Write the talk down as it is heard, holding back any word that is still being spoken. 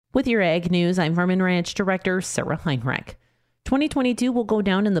With your ag news, I'm Farm and Ranch Director Sarah Heinrich. 2022 will go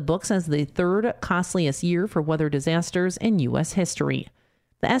down in the books as the third costliest year for weather disasters in U.S. history.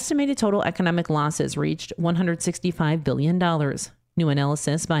 The estimated total economic losses reached $165 billion. New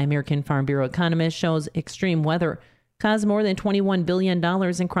analysis by American Farm Bureau economists shows extreme weather caused more than $21 billion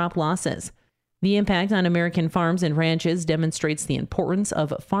in crop losses. The impact on American farms and ranches demonstrates the importance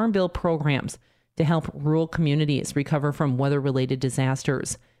of Farm Bill programs to help rural communities recover from weather-related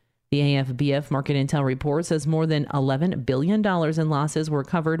disasters. The AFBF Market Intel report says more than $11 billion in losses were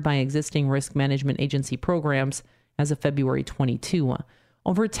covered by existing risk management agency programs as of February 22.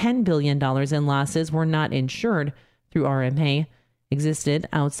 Over $10 billion in losses were not insured through RMA, existed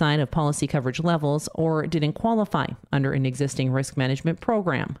outside of policy coverage levels, or didn't qualify under an existing risk management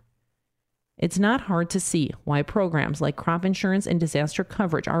program. It's not hard to see why programs like crop insurance and disaster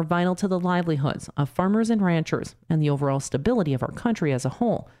coverage are vital to the livelihoods of farmers and ranchers and the overall stability of our country as a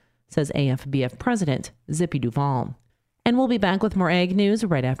whole, says AFBF President Zippy Duvall. And we'll be back with more ag news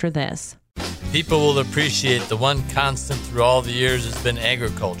right after this. People will appreciate the one constant through all the years has been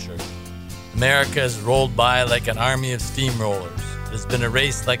agriculture. America has rolled by like an army of steamrollers. It has been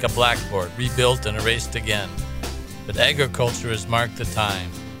erased like a blackboard, rebuilt and erased again. But agriculture has marked the time.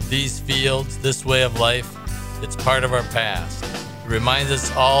 These fields, this way of life, it's part of our past. It reminds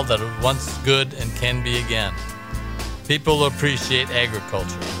us all that it was once good and can be again. People will appreciate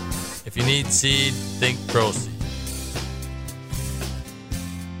agriculture. If you need seed, think ProSeed.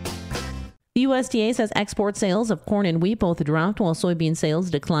 The USDA says export sales of corn and wheat both dropped while soybean sales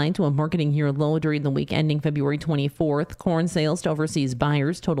declined to a marketing year low during the week ending February 24th. Corn sales to overseas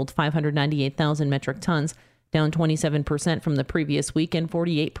buyers totaled 598,000 metric tons, down 27% from the previous week and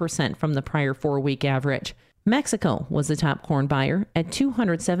 48% from the prior 4-week average. Mexico was the top corn buyer at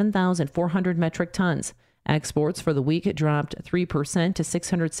 207,400 metric tons. Exports for the week dropped 3% to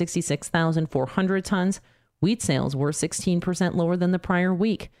 666,400 tons. Wheat sales were 16% lower than the prior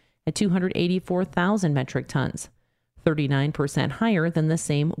week at 284,000 metric tons, 39% higher than the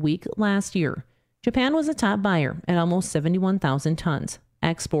same week last year. Japan was the top buyer at almost 71,000 tons.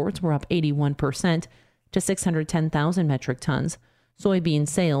 Exports were up 81% to 610,000 metric tons. Soybean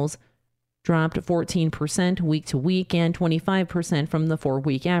sales dropped 14% week to week and 25% from the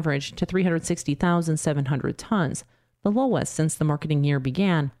 4-week average to 360,700 tons, the lowest since the marketing year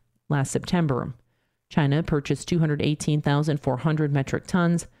began last September. China purchased 218,400 metric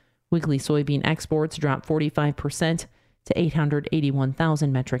tons. Weekly soybean exports dropped 45% to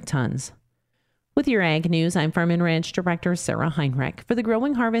 881,000 metric tons. With your ag news, I'm Farm and Ranch Director Sarah Heinrich for the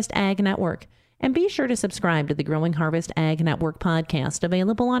Growing Harvest Ag Network. And be sure to subscribe to the Growing Harvest Ag Network podcast,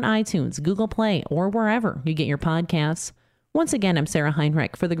 available on iTunes, Google Play, or wherever you get your podcasts. Once again, I'm Sarah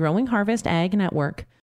Heinrich for the Growing Harvest Ag Network.